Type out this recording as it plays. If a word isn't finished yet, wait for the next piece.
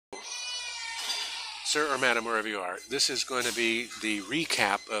Sir or Madam, wherever you are, this is going to be the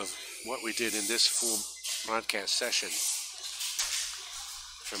recap of what we did in this full broadcast session,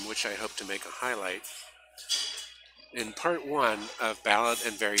 from which I hope to make a highlight. In part one of Ballad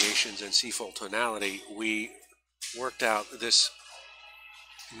and Variations in C full tonality, we worked out this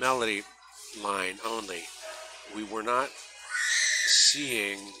melody line only. We were not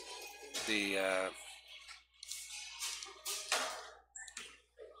seeing the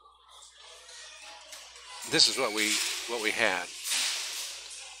this is what we had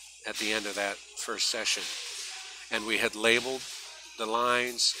at the end of that first session, and we had labeled the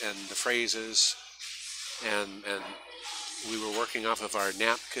lines and the phrases, and we were working off of our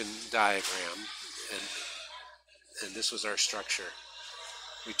napkin diagram, and this was our structure.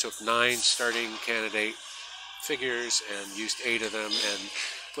 We took 9 starting candidate figures and used 8 of them and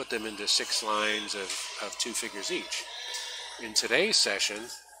put them into 6 lines of 2 figures each. In today's session,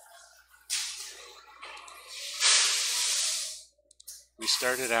 we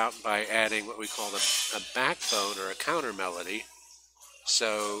started out by adding what we call a backbone or a counter melody.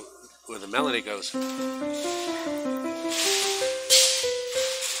 So where the melody goes,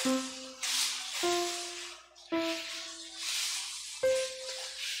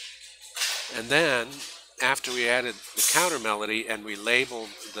 and then after we added the counter melody and we labeled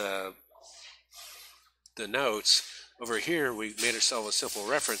the notes, over here we made ourselves a simple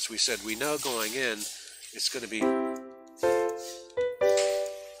reference. We said we know going in it's going to be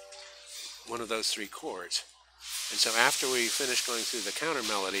one of those 3 chords. And so after we finished going through the counter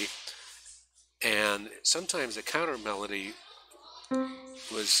melody, and sometimes the counter melody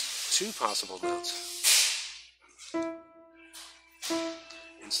was 2 possible notes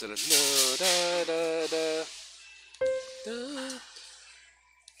instead of no da da da da.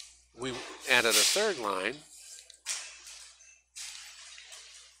 We added a 3rd line,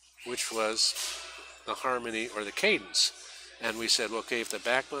 which was the harmony or the cadence. And we said, well, okay, if the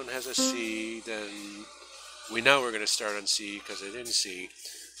backbone has a C, then we know we're going to start on C because it's in C.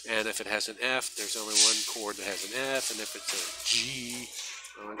 And if it has an F, there's only one chord that has an F. And if it's a G,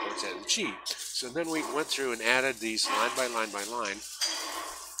 one chord that has a G. So then we went through and added these line by line by line.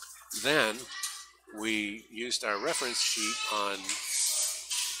 Then we used our reference sheet on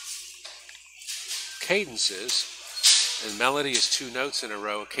cadences. And melody is 2 notes in a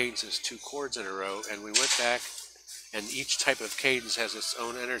row, cadence is 2 chords in a row. And we went back, and each type of cadence has its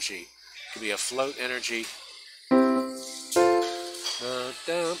own energy. It could be a float energy,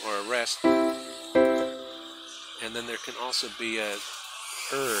 down, or a rest. And then there can also be a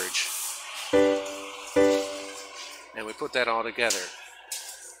urge. And we put that all together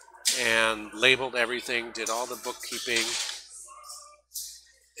and labeled everything, did all the bookkeeping,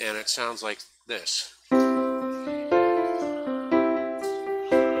 and it sounds like this.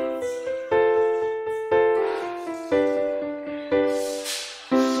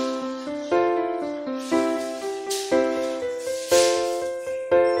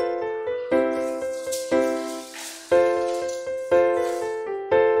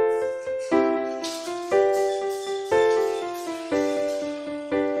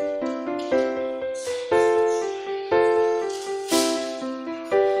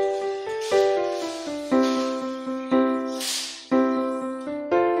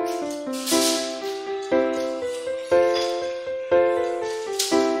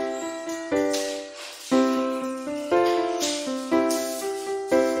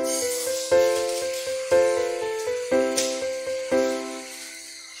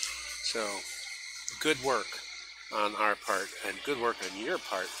 So, good work on our part, and good work on your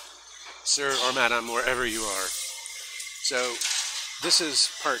part, sir or madam, wherever you are. So, this is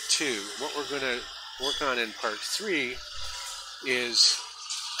part 2. What we're going to work on in part 3 is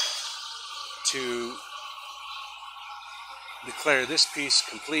to declare this piece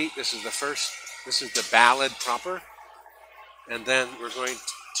complete. This is the ballad proper, and then we're going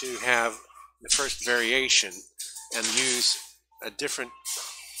to have the first variation and use a different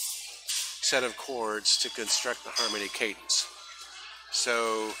set of chords to construct the harmony cadence.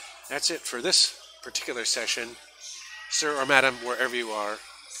 So that's it for this particular session. Sir or madam, wherever you are,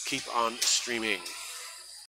 keep on streaming.